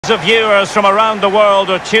Of viewers from around the world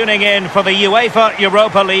are tuning in for the UEFA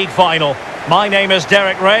Europa League final. My name is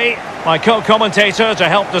Derek Ray. My co-commentator to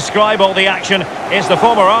help describe all the action is the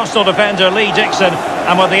former Arsenal defender Lee Dixon.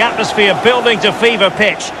 And with the atmosphere building to fever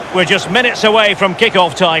pitch, we're just minutes away from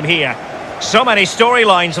kick-off time here. So many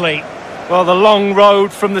storylines, Lee. Well, the long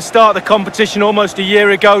road from the start of the competition almost a year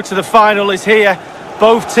ago to the final is here.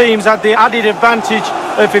 Both teams had the added advantage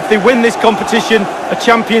of if they win this competition, a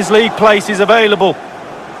Champions League place is available.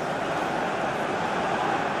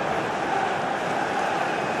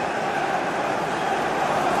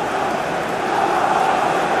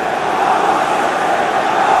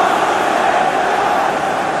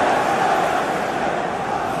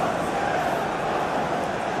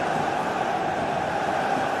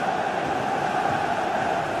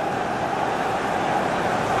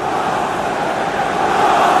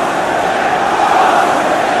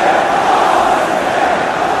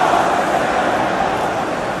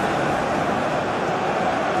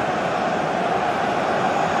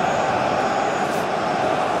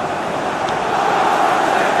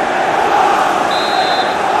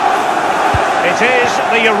 It is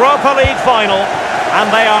the Europa League final, and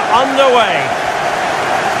they are underway.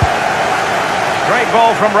 Great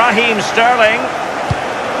ball from Raheem Sterling.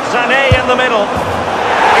 Sané in the middle.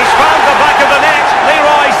 He's found the back of the net.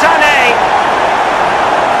 Leroy Sané.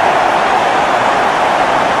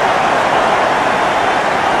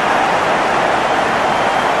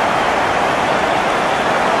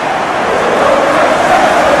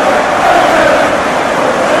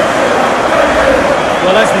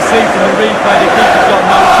 Well, as we see from the replay, the keeper's got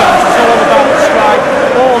no chance. It's all about the strike,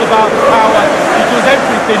 all about the power. He does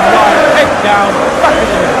everything right, head down, back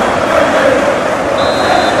of the net.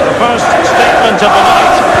 The first statement of the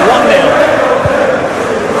night, 1-0.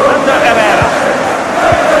 Under Herrera.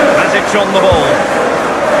 Matic on the ball.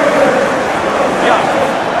 Young.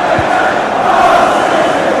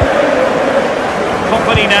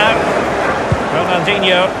 Company now.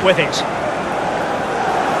 Ronaldinho with it.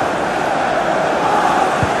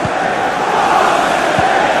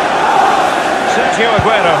 Sergio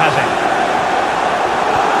Aguero has it.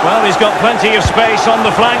 Well, he's got plenty of space on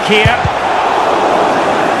the flank here.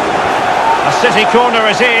 A City corner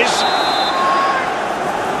it is.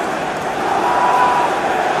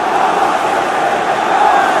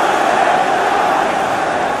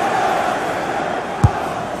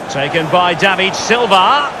 Taken by David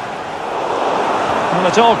Silva. Well,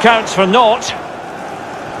 it all counts for naught.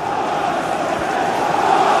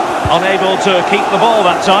 Unable to keep the ball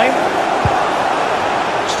that time.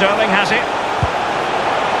 Sterling has it.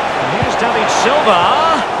 And here's David Silva.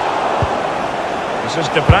 This is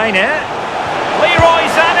De Bruyne. Leroy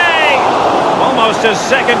Sané! Almost his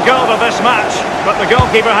second goal of this match, but the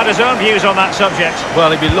goalkeeper had his own views on that subject. Well,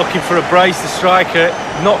 he'd be looking for a brace, the striker,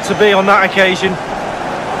 not to be on that occasion.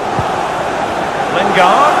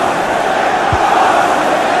 Lingard.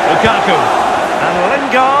 Lukaku. And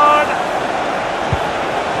Lingard.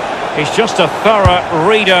 He's just a thorough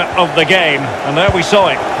reader of the game, and there we saw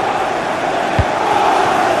it.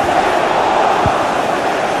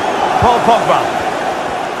 Paul Pogba.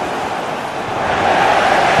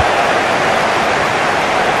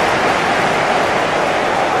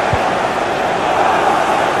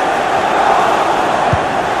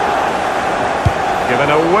 Given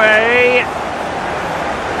away.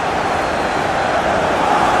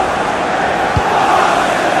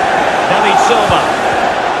 David Silva.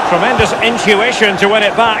 Tremendous intuition to win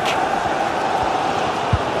it back.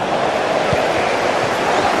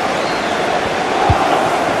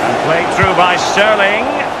 And played through by Sterling.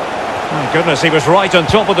 My goodness, he was right on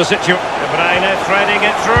top of the situation. De Bruyne threading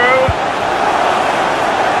it through.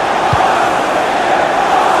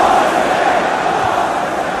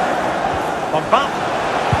 Pogba.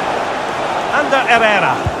 Under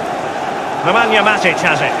Herrera. Nemanja Matic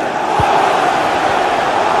has it.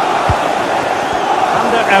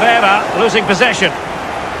 Herrera losing possession.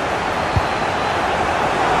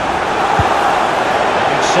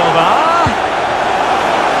 Silva.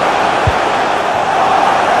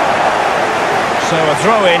 So a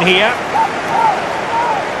throw in here.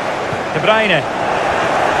 De Bruyne.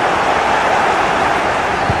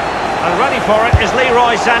 And ready for it is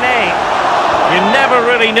Leroy Sané. You never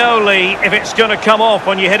really know, Lee, if it's going to come off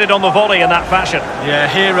when you hit it on the volley in that fashion. Yeah,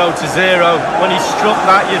 0 to 0. When he struck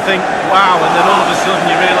that, you think, wow, and then all of a sudden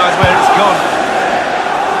you realise where it's gone.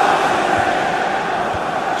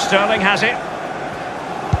 Sterling has it.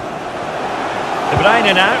 De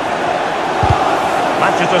Bruyne now.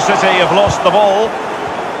 Manchester City have lost the ball.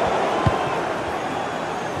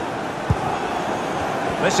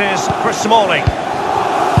 This is for Smalling.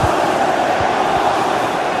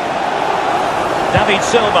 David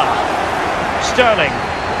Silva. Sterling.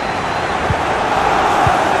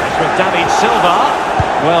 It's with David Silva.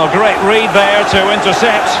 Well, great read there to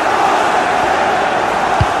intercept.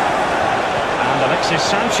 And Alexis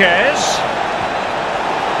Sanchez.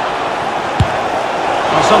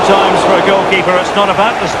 Well, sometimes for a goalkeeper it's not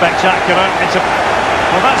about the spectacular,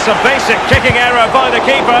 well, that's a basic kicking error by the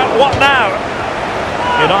keeper. What now?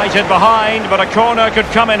 United behind, but a corner could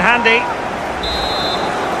come in handy.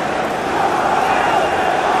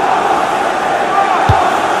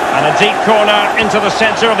 And a deep corner into the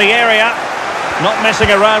centre of the area. Not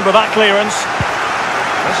messing around with that clearance.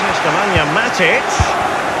 This is Nemanja Matic.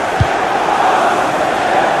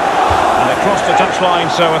 And across the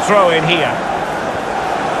touchline, so a throw in here.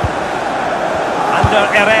 Under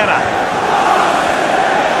Herrera.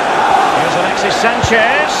 Here's Alexis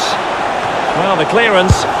Sanchez. Well, the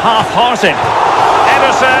clearance half-hearted.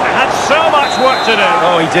 Ederson had so much work to do.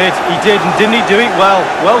 Oh, he did, and didn't he do it well?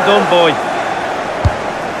 Well done, boy.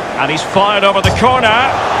 And he's fired over the corner,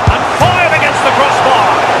 and fired against the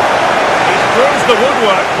crossbar. He's bruised the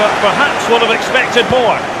woodwork, but perhaps would have expected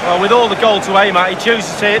more. Well, with all the goal to aim at, he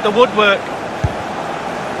chooses to hit the woodwork.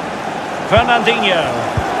 Fernandinho.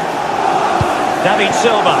 David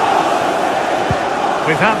Silva.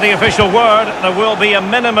 We've had the official word. There will be a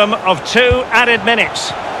minimum of 2 added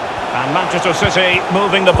minutes. And Manchester City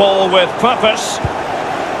moving the ball with purpose.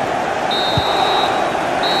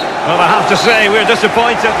 Well, I have to say, we're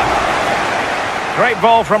disappointed. Great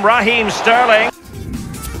ball from Raheem Sterling.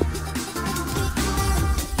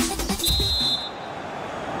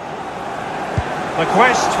 The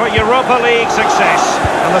quest for Europa League success.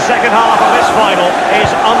 And the second half of this final is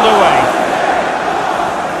underway.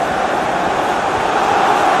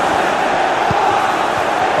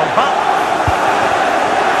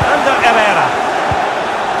 Under Herrera.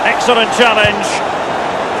 Excellent challenge.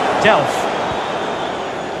 Delph.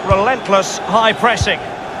 Relentless high pressing.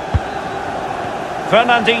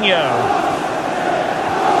 Fernandinho.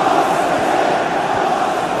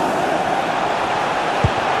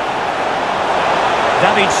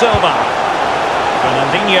 David Silva.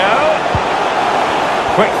 Fernandinho.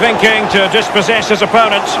 Quick thinking to dispossess his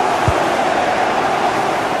opponent.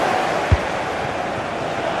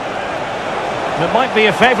 It might be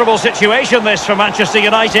a favourable situation, this, for Manchester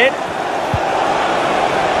United.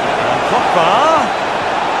 And Pogba.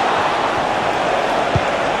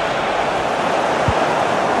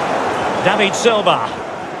 David Silva.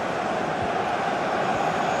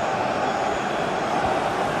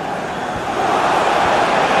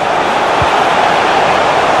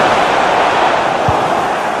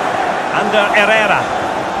 Under Herrera.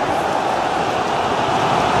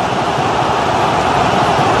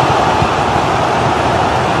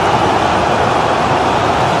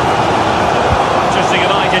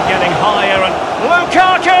 Getting higher, and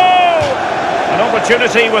Lukaku! An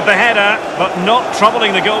opportunity with the header, but not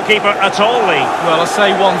troubling the goalkeeper at all, Lee. Well, I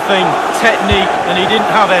say one thing, technique, and he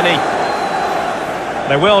didn't have any.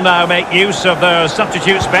 They will now make use of their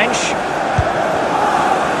substitutes bench.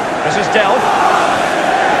 This is Delph.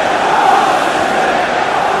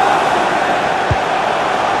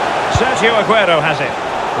 Sergio Aguero has it.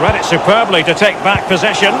 Read it superbly to take back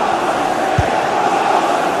possession.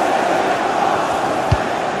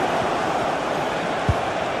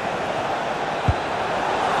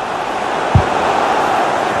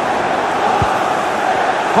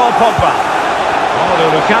 Paul Pogba. Romelu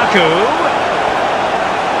Lukaku.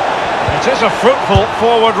 It is a fruitful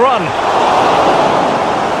forward run.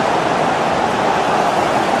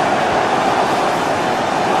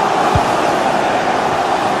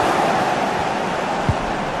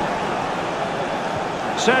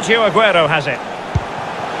 Sergio Aguero has it.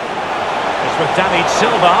 It's with David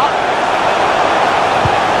Silva.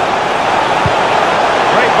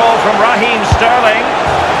 Great ball from Raheem Sterling.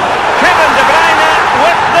 Kevin De Bruyne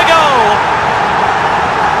with the goal.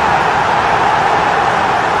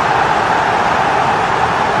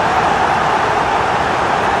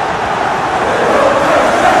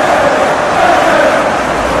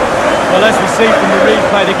 Well, as we see from the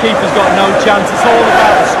replay, the keeper's got no chance. It's all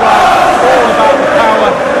about the strike, all about the power.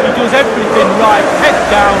 He does everything right, head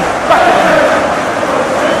down, back of the net.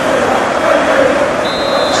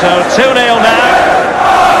 So 2-0 now.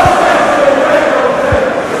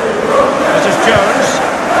 Jones.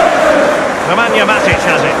 Nemanja Matic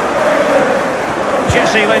has it.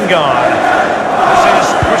 Jesse Lingard. This is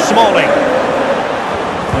for Smalling.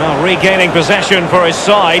 Well, regaining possession for his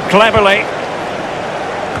side cleverly.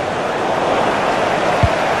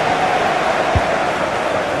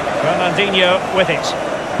 Fernandinho with it.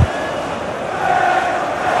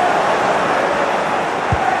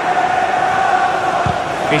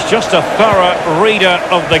 He's just a thorough reader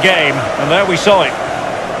of the game, and there we saw it.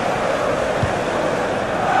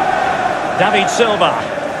 David Silva.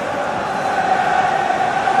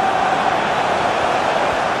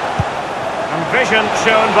 And vision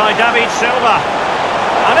shown by David Silva.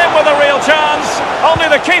 And in with a real chance. Only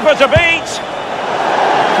the keeper to beat.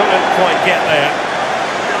 Couldn't quite get there.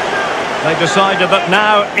 They decided that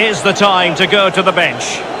now is the time to go to the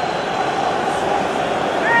bench.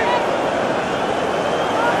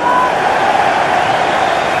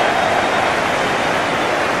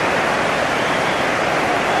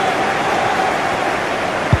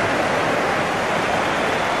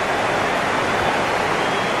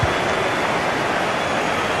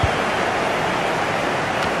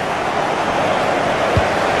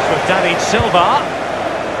 David Silva.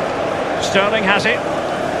 Sterling has it.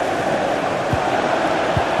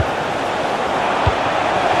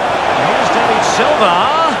 Here's David Silva.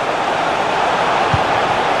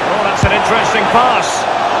 Oh, that's an interesting pass.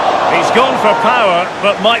 He's gone for power,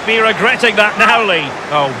 but might be regretting that now, Lee.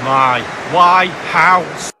 Oh my, why, how?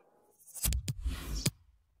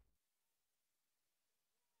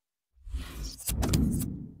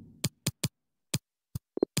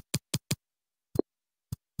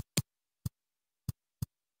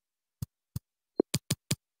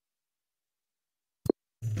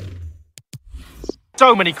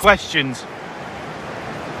 So many questions.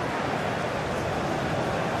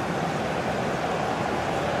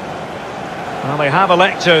 Well, they have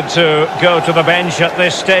elected to go to the bench at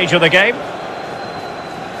this stage of the game.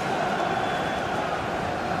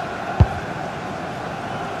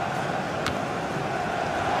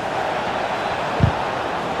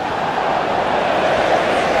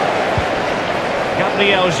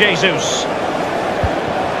 Gabriel Jesus.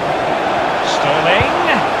 Sterling.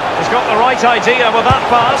 He's got the right idea with that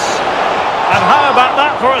pass. And how about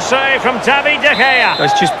that for a save from David De Gea?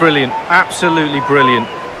 That's just brilliant, absolutely brilliant.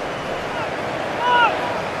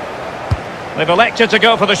 They've elected to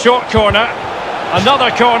go for the short corner.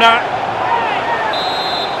 Another corner.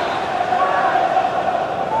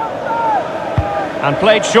 And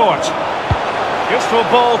played short. Useful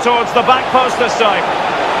ball towards the back post this time.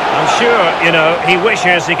 I'm sure, you know, he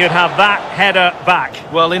wishes he could have that header back.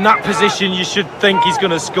 Well, in that position, you should think he's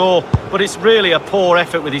going to score, but it's really a poor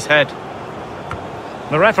effort with his head.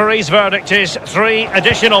 The referee's verdict is 3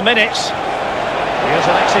 additional minutes. Here's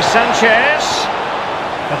Alexis Sanchez.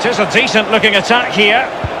 It is a decent-looking attack here.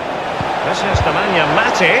 This is Nemanja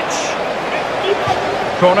Matic.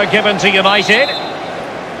 Corner given to United.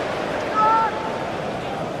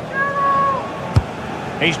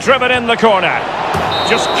 He's driven in the corner.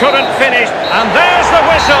 Just couldn't finish, and there's the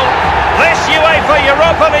whistle. This UEFA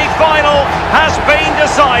Europa League final has been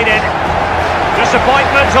decided.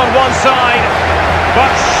 Disappointment on one side,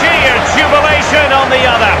 but sheer jubilation on the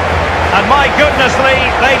other. And my goodness, Lee,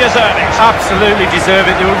 they deserve it. Absolutely deserve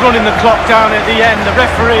it. They were running the clock down at the end. The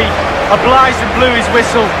referee obliged and blew his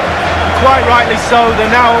whistle. And quite rightly so.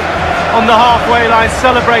 They're now on the halfway line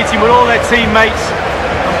celebrating with all their teammates.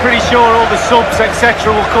 I'm pretty sure all the subs,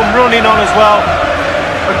 etc. will come running on as well.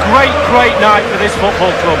 A great, great night for this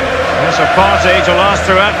football club. It's a party to last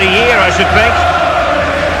throughout the year, I should think.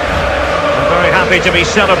 I'm very happy to be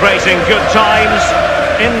celebrating good times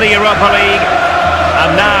in the Europa League.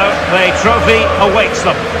 And now the trophy awaits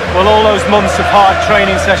them. Well, all those months of hard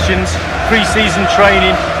training sessions, pre-season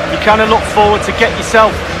training, you kind of look forward to get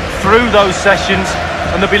yourself through those sessions,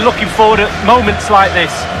 and they'll be looking forward at moments like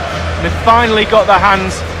this. And they've finally got their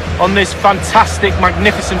hands on this fantastic,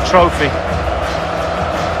 magnificent trophy.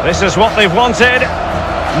 This is what they've wanted.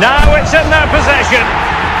 Now it's in their possession.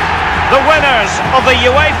 The winners of the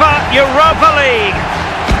UEFA Europa League.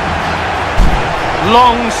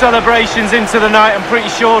 Long celebrations into the night. I'm pretty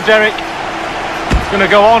sure, Derek, it's going to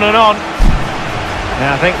go on and on.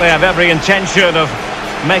 Yeah, I think they have every intention of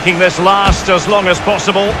making this last as long as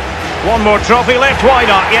possible. One more trophy left, why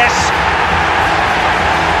not? Yes.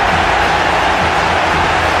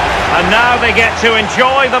 And now they get to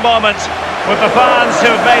enjoy the moment with the fans who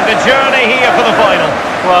have made the journey here for the final.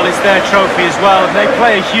 Well, it's their trophy as well. They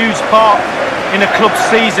play a huge part in a club's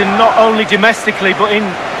season, not only domestically, but in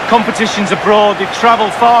competitions abroad. They've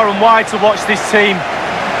travelled far and wide to watch this team,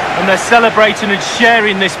 and they're celebrating and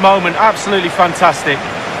sharing this moment. Absolutely fantastic.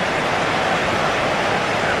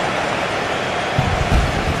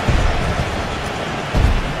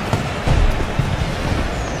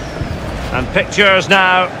 And pictures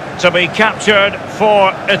now to be captured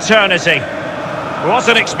for eternity. What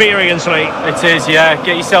an experience, Lee. It is, yeah.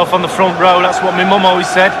 Get yourself on the front row. That's what my mum always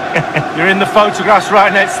said. You're in the photographs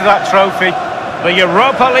right next to that trophy. The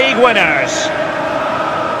Europa League winners.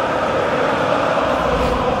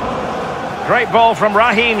 Great ball from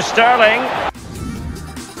Raheem Sterling.